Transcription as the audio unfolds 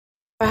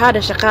هذا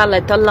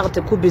شغال طلقت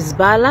كوب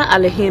زبالة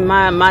اللي هي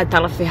ما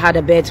تعرف في هذا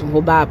بيت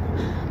هو باب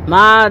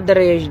ما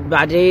أدري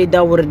بعدين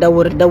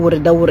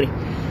دوري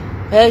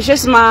شو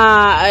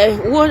اسمه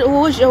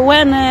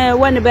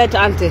وين بيت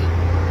أنت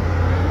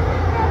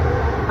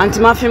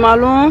ما في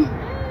معلوم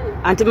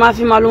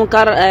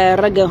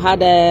رجل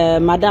هذا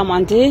مدام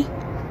أنت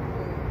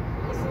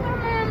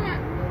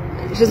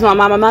شو اسمه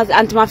ماما ما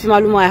أنت ما في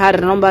معلومة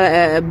هذا نمبر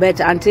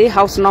بيت أنت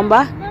هاوس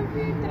نمبر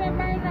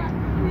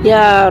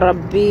يا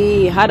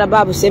ربي هذا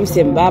باب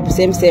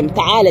سمسم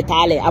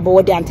تعالي أبو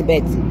ودي أنت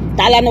بيت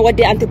تعالي أنا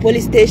ودي أنت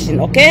بوليس ستيشن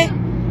أوكي.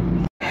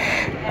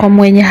 Kwa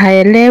mwenye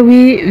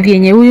haelewi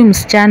vyenye huyu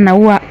msichana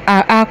huwa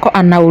ako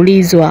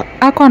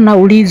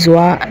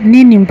anaulizwa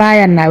nini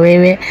mbaya na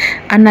wewe,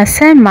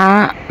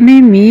 anasema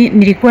mimi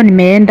nilikuwa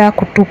nimeenda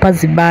kutupa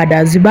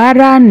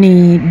zibada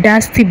ni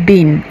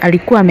dustbin,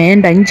 alikuwa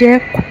ameenda nje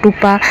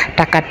kutupa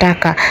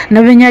takataka,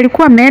 na venye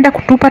alikuwa ameenda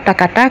kutupa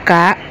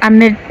takataka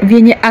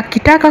venye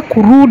akitaka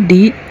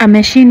kurudi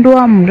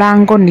ameshindwa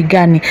mlango ni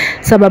gani.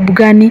 Sababu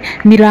gani?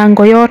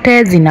 Milango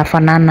yote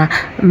zinafanana,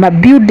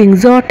 building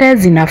zote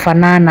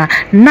zinafanana,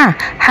 na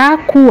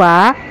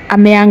hakuwa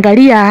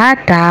ameangalia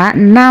hata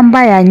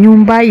namba ya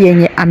nyumba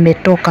yenye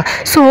ametoka,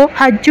 so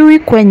hajui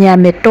kwenye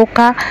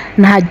ametoka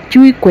na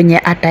hajui kwenye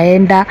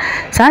ataenda.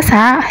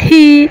 Sasa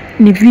hii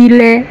ni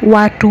vile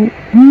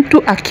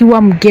mtu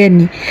akiwa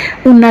mgeni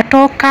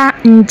unatoka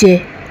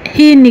nje,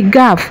 hii ni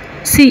Gulf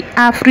si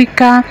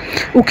Afrika.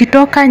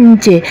 Ukitoka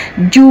nje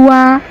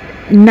jua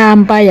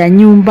namba ya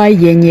nyumba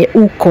yenye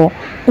uko.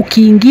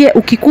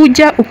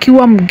 Ukikuja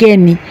ukiwa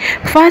mgeni,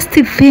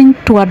 first thing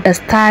to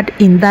understand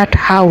in that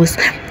house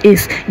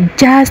is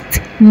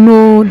just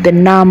know the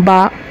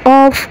number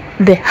of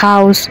the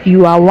house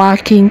you are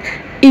working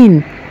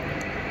in.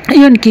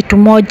 Hiyo ni kitu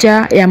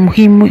moja ya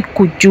muhimu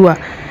kujua,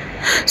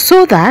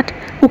 so that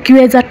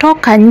ukiweza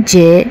toka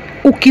nje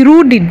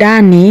ukirudi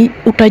ndani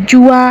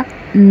utajua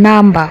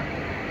namba.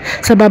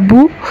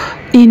 Sababu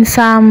in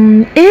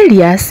some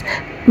areas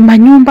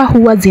manyumba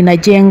huwa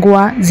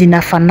zinajengwa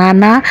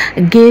zinafanana,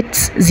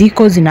 gates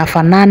ziko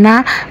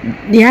zinafanana,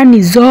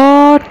 yani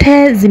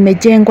zote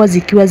zimejengwa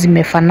zikiwa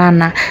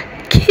zimefanana.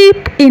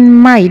 Keep in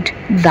mind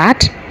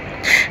that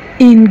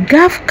in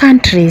Gulf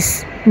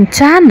countries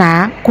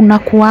mchana kuna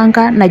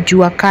kuanga na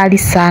jua kali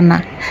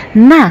sana,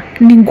 na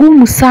ni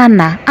ngumu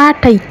sana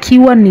hata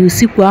ikiwa ni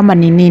usiku ama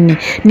ni nini,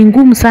 ni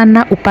ngumu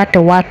sana upate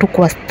watu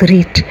kwa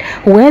street.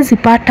 Huwezi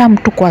pata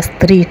mtu kwa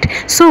street,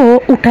 so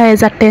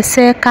utaweza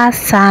teseka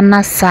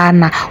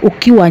sana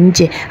ukiwa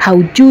nje.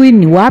 Haujui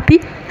ni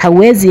wapi,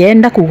 hauwezi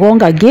enda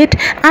kugonga gate.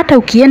 Hata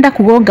ukienda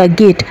kugonga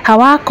gate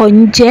hawako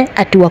nje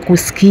ati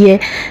wakusikie.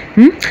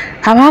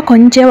 Hawako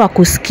nje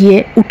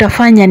wakusikie,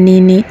 utafanya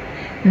nini?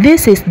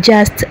 This is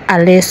just a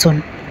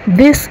lesson.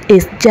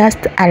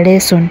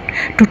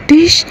 To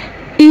teach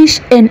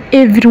each and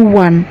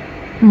everyone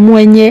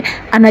mwenye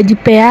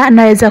anajipea.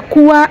 Anaweza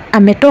kuwa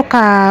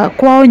ametoka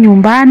kwao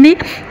nyumbani,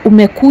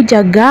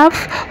 umekuja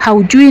Gulf,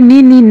 haujui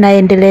nini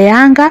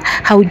naendeleanga,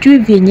 haujui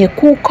vyenye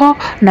kuko,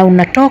 na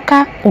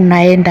unatoka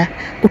unaenda.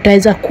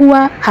 Utaweza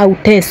kuwa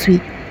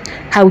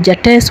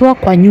haujateswa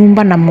kwa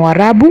nyumba na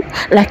Mwarabu,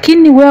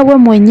 lakini wewe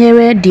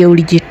mwenyewe ndio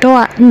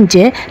ulijitoa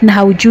nje na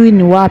haujui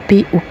ni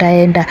wapi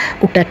utaenda.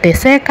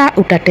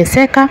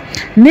 Utateseka.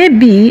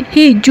 Maybe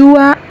hii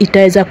jua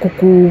itaweza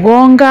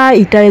kukugonga,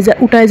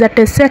 utaweza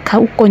teseka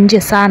huko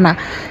nje sana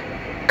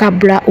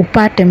kabla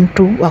upate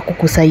mtu wa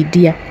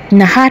kukusaidia.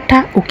 Na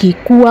hata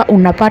ukikuwa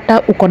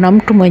unapata uko na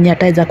mtu mwenye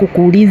ataweza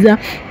kukuuliza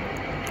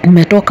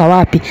umetoka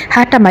wapi,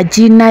 hata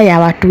majina ya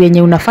watu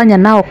wenye unafanya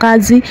nao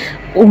kazi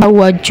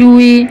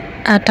hawajui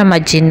hata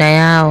majina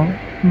yao.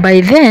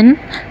 By then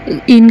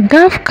in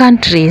Gulf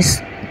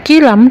countries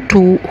kila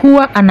mtu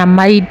huwa ana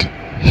mind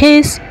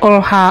his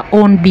or her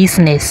own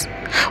business.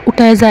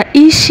 Utaweza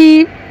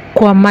ishi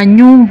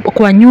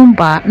kwa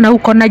nyumba na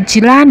uko na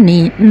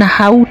jirani na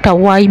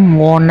hautawahi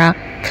muona,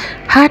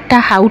 hata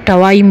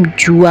hautawahi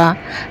mjua,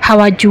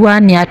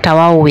 hawajuani hata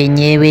wao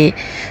wenyewe.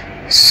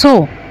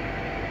 So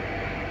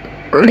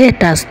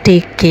let us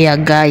take care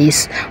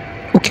guys.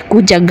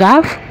 Ukikuja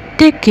Gulf,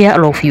 take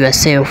care of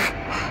yourself.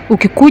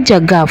 Ukikuja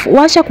Gulf,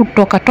 wacha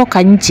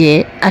kutoka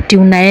nje ati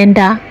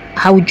unaenda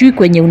haujui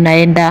kwenye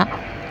unaenda.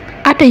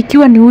 Hata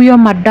ikiwa ni huyo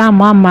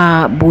madam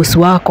ama boss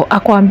wako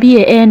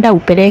akwambie enda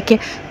upeleke,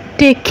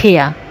 take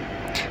care.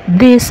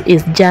 This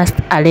is just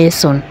a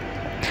lesson.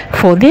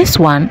 For this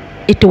one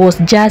it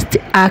was just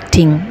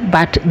acting,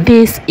 but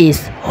this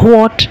is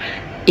what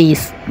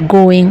is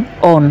going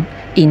on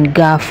in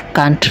Gulf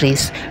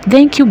countries.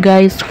 Thank you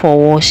guys for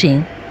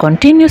watching.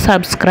 Continue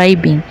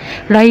subscribing,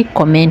 like,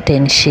 comment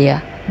and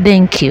share.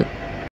 Thank you.